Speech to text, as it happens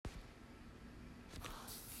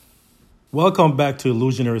Welcome back to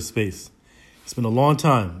Illusionary Space. It's been a long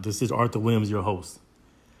time. This is Arthur Williams, your host.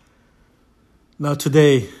 Now,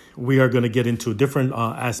 today we are going to get into different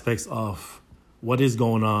aspects of what is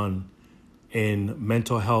going on in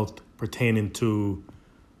mental health pertaining to.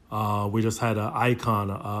 We just had an icon,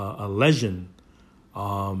 a legend.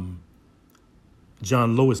 John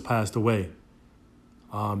Lewis passed away,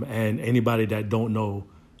 and anybody that don't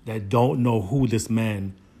know who this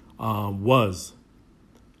man was.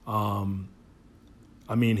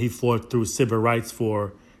 He fought through civil rights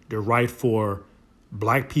for the right for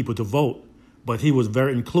black people to vote, but he was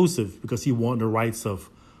very inclusive because he wanted the rights of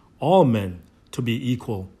all men to be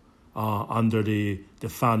equal under the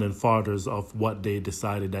founding fathers of what they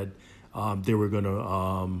decided that they were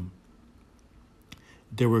gonna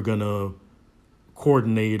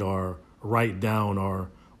coordinate or write down or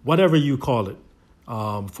whatever you call it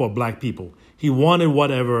for black people. He wanted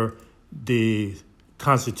whatever the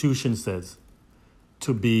Constitution says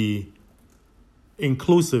to be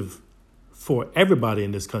inclusive for everybody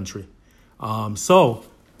in this country. So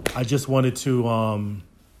I just wanted to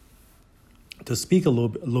speak a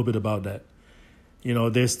little bit about that. You know,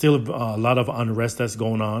 there's still a lot of unrest that's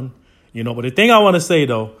going on. You know, but the thing I want to say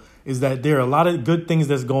though is that there are a lot of good things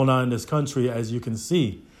that's going on in this country, as you can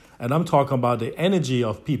see, and I'm talking about the energy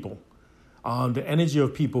of people,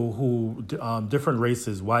 who different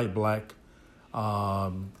races, white, black,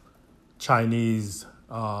 Chinese,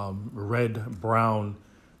 red, brown,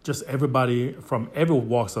 just everybody from every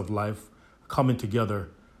walks of life coming together,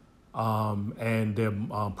 and they're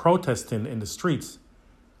protesting in the streets,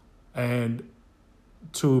 and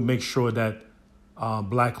to make sure that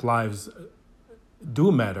black lives do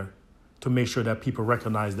matter, to make sure that people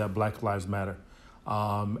recognize that black lives matter,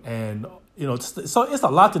 and you know, so it's a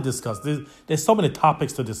lot to discuss. There's so many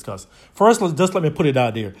topics to discuss. First, let me put it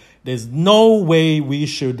out there. There's no way we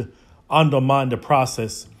should undermine the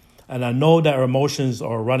process. And I know that our emotions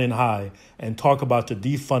are running high and talk about to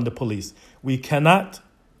defund the police. We cannot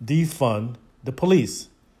defund the police.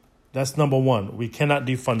 That's number one. We cannot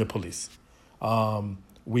defund the police.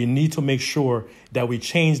 We need to make sure that we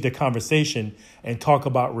change the conversation and talk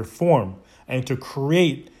about reform and to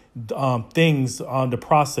create things on the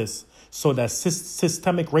process so that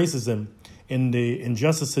systemic racism in the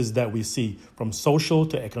injustices that we see, from social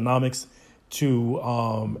to economics to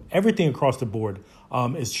everything across the board,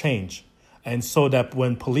 is changed. And so that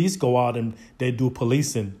when police go out and they do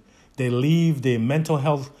policing, they leave the mental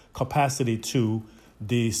health capacity to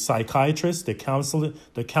the psychiatrists, the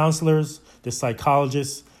counselors, the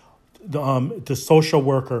psychologists, the social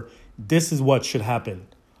worker. This is what should happen.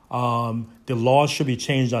 The laws should be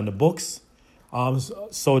changed on the books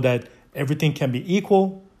so that everything can be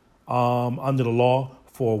equal under the law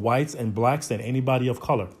for whites and blacks and anybody of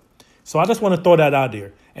color. So I just want to throw that out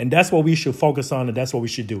there. And that's what we should focus on, and that's what we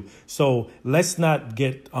should do. So let's not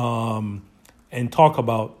get and talk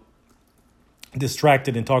about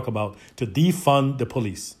distracted and talk about to defund the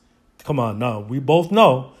police. Come on, no. We both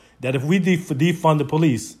know that if we defund the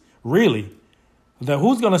police, really, that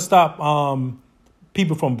who's going to stop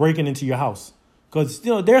people from breaking into your house? Because,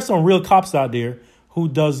 you know, there's some real cops out there who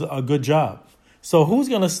does a good job. So who's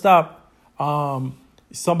going to stop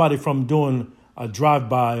somebody from doing a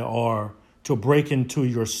drive-by or to break into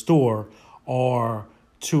your store or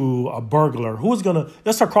to a burglar? Who's going to,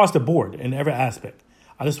 that's across the board in every aspect.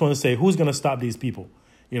 I just want to say, who's going to stop these people?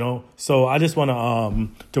 You know, so I just want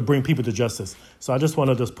to bring people to justice. So I just want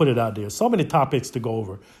to just put it out there. So many topics to go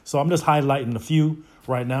over. So I'm just highlighting a few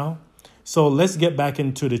right now. So let's get back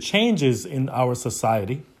into the changes in our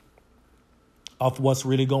society of what's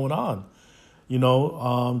really going on. You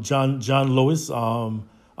know, John Lewis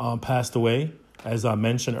passed away, as I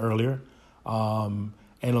mentioned earlier. And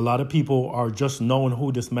a lot of people are just knowing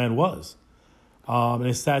who this man was. And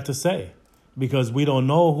it's sad to say, because we don't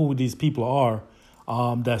know who these people are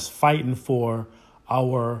that's fighting for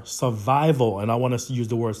our survival. And I want to use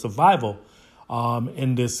the word survival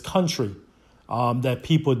in this country that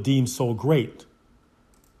people deem so great.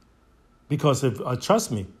 Because if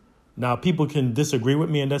trust me, now people can disagree with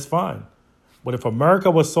me and that's fine. But if America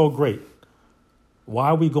was so great, why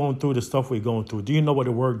are we going through the stuff we're going through? Do you know what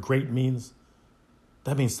the word great means?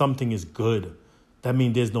 That means something is good. That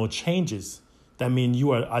means there's no changes. That means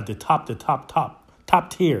you are at the top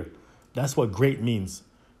tier. That's what great means.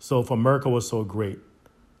 So if America was so great,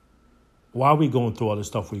 why are we going through all the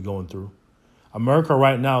stuff we're going through? America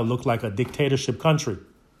right now looks like a dictatorship country.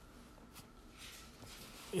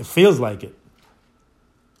 It feels like it.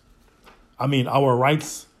 I mean, our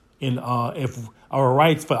rights in if our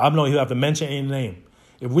rights, but I don't even have to mention any name.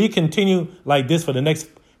 If we continue like this for the next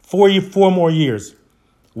 4 more years,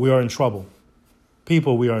 we are in trouble.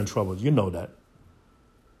 People, we are in trouble. You know that.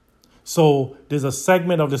 So there's a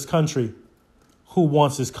segment of this country who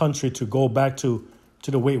wants this country to go back to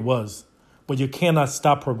the way it was. But you cannot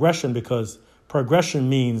stop progression, because progression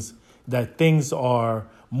means that things are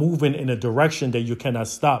moving in a direction that you cannot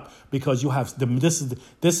stop, because you have this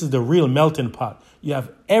is the real melting pot. You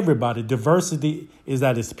have everybody. Diversity is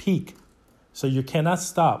at its peak. So you cannot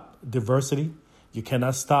stop diversity. You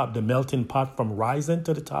cannot stop the melting pot from rising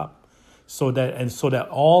to the top, so that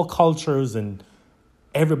all cultures and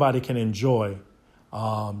everybody can enjoy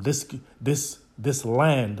this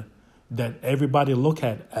land that everybody look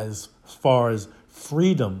at as far as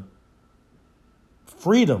freedom.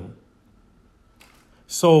 Freedom.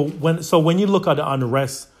 So when you look at the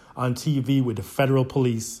unrest on TV with the federal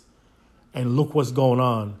police, and look what's going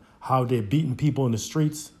on, how they're beating people in the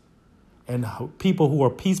streets, and how people who are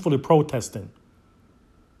peacefully protesting,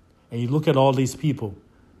 and you look at all these people,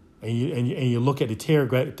 and you look at the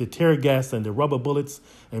tear gas and the rubber bullets,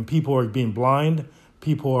 and people are being blind,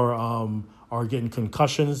 people are getting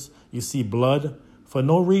concussions. You see blood for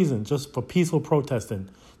no reason, just for peaceful protesting.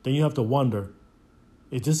 Then you have to wonder,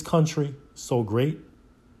 is this country so great?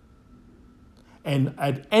 And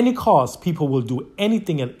at any cost, people will do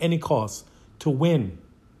anything at any cost to win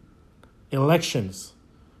elections,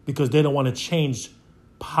 because they don't want to change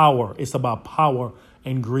power. It's about power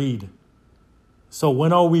and greed. So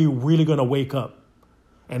when are we really going to wake up?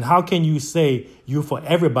 And how can you say you're for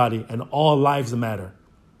everybody and all lives matter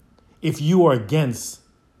if you are against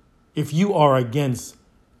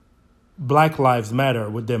Black Lives Matter,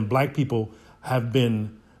 with them black people have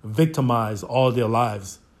been victimized all their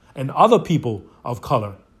lives, and other people of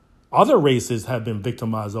color, other races have been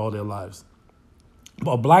victimized all their lives.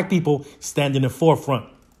 But black people stand in the forefront.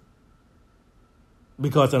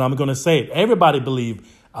 Because, and I'm going to say it,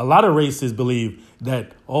 a lot of races believe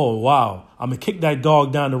that, oh, wow, I'm going to kick that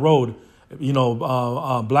dog down the road.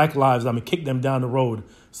 Black lives, I'm going to kick them down the road.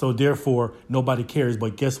 So therefore, nobody cares.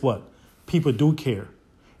 But guess what? People do care.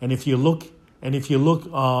 And if you look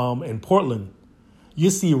in Portland, you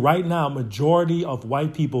see right now, majority of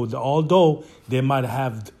white people, although they might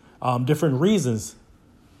have different reasons,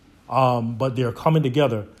 but they're coming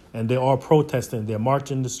together and they are protesting. They're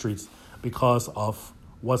marching the streets because of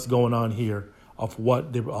what's going on here, of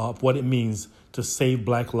what it means to save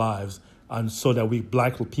black lives, and so that we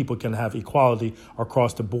black people can have equality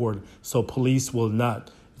across the board. So police will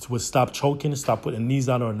stop choking, stop putting knees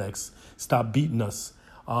on our necks, stop beating us,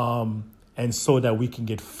 and so that we can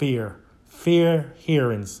get fair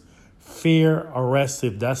hearings, fair arrests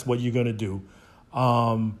if that's what you're going to do,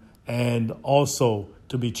 and also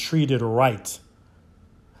to be treated right,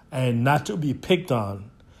 and not to be picked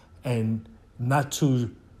on, and not to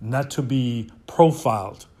be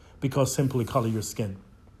profiled because simply color your skin.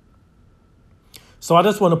 So I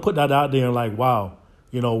just want to put that out there, like, wow,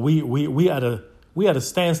 we at a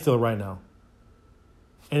standstill right now,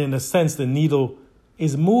 and in a sense the needle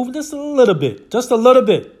is moved just a little bit.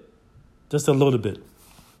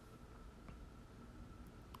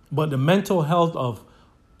 But the mental health of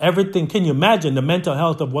everything, can you imagine the mental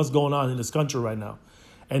health of what's going on in this country right now?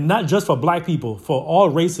 And not just for black people, for all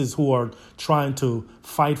races who are trying to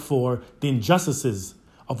fight for the injustices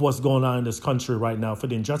of what's going on in this country right now, for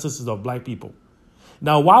the injustices of black people.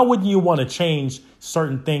 Now, why wouldn't you want to change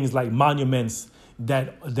certain things like monuments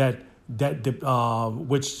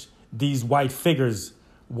which these white figures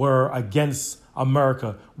were against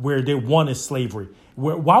America, where they wanted slavery?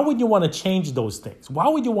 Why would you want to change those things? Why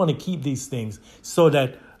would you want to keep these things so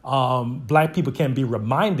that black people can be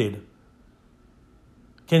reminded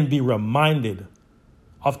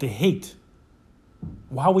of the hate?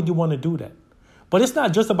 Why would you want to do that? But it's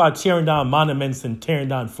not just about tearing down monuments and tearing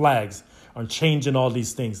down flags or changing all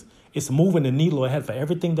these things. It's moving the needle ahead for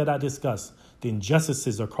everything that I discussed. The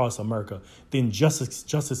injustices across America, the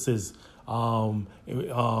injustices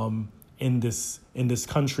in this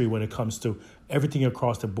country when it comes to everything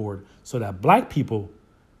across the board, so that black people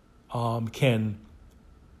can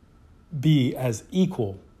be as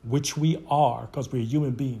equal, which we are, because we're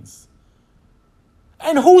human beings.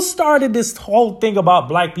 And who started this whole thing about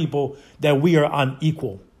black people that we are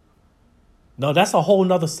unequal? Now, that's a whole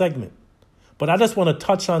nother segment. But I just want to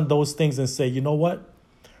touch on those things and say, you know what?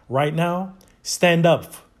 Right now, stand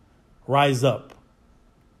up, rise up,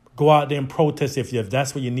 go out there and protest if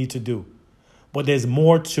that's what you need to do. But there's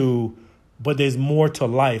more to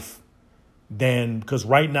life than, because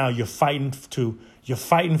right now you're fighting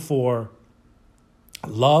for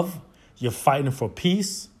love, you're fighting for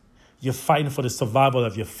peace, you're fighting for the survival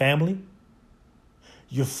of your family,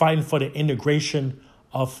 you're fighting for the integration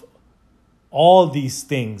of all these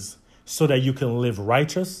things so that you can live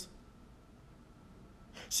righteous,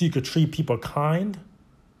 so you could treat people kind,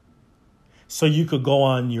 so you could go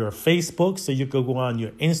on your Facebook, so you could go on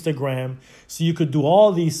your Instagram, so you could do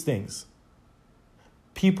all these things.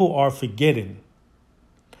 People are forgetting,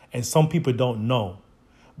 and some people don't know,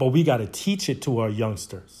 but we got to teach it to our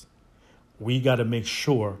youngsters. We got to make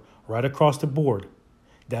sure right across the board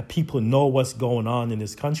that people know what's going on in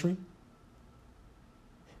this country.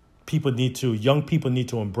 Young people need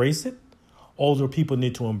to embrace it. Older people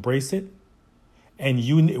need to embrace it. And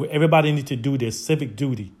everybody needs to do their civic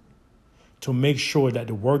duty to make sure that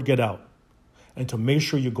the word get out and to make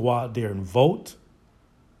sure you go out there and vote.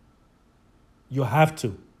 You have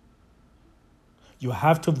to. You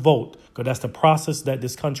have to vote, because that's the process that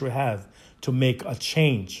this country has to make a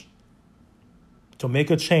change. To make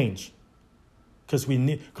a change. Because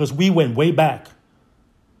we went way back.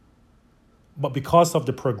 But because of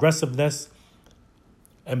the progressiveness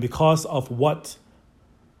and because of what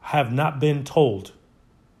have not been told,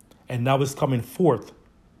 and now it's coming forth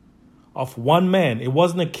of one man. It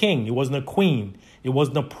wasn't a king. It wasn't a queen. It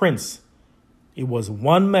wasn't a prince. It was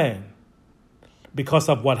one man. Because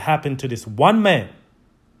of what happened to this one man.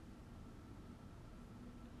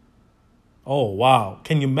 Oh, wow.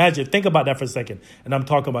 Can you imagine? Think about that for a second. And I'm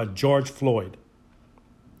talking about George Floyd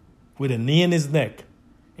with a knee in his neck.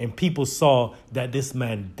 And people saw that this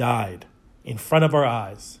man died in front of our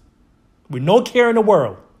eyes with no care in the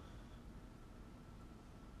world.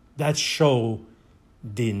 That showed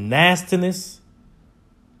the nastiness.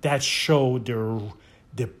 That showed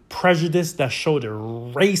the prejudice. That showed the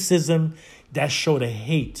racism. That showed the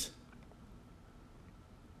hate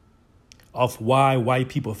of why white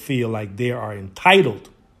people feel like they are entitled.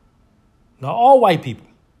 Not all white people,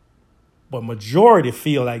 but majority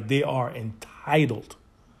feel like they are entitled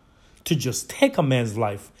to just take a man's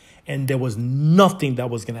life, and there was nothing that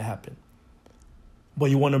was going to happen. But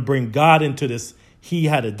you want to bring God into this. He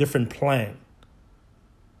had a different plan.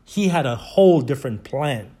 He had a whole different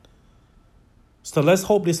plan. So let's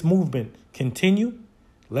hope this movement continue.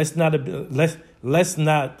 Let's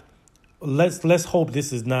hope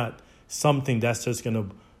this is not something that's just going to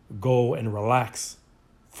go and relax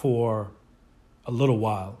for a little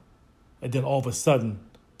while. And then all of a sudden,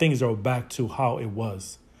 things are back to how it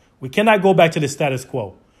was. We cannot go back to the status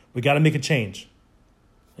quo. We got to make a change.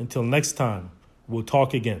 Until next time, we'll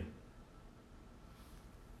talk again.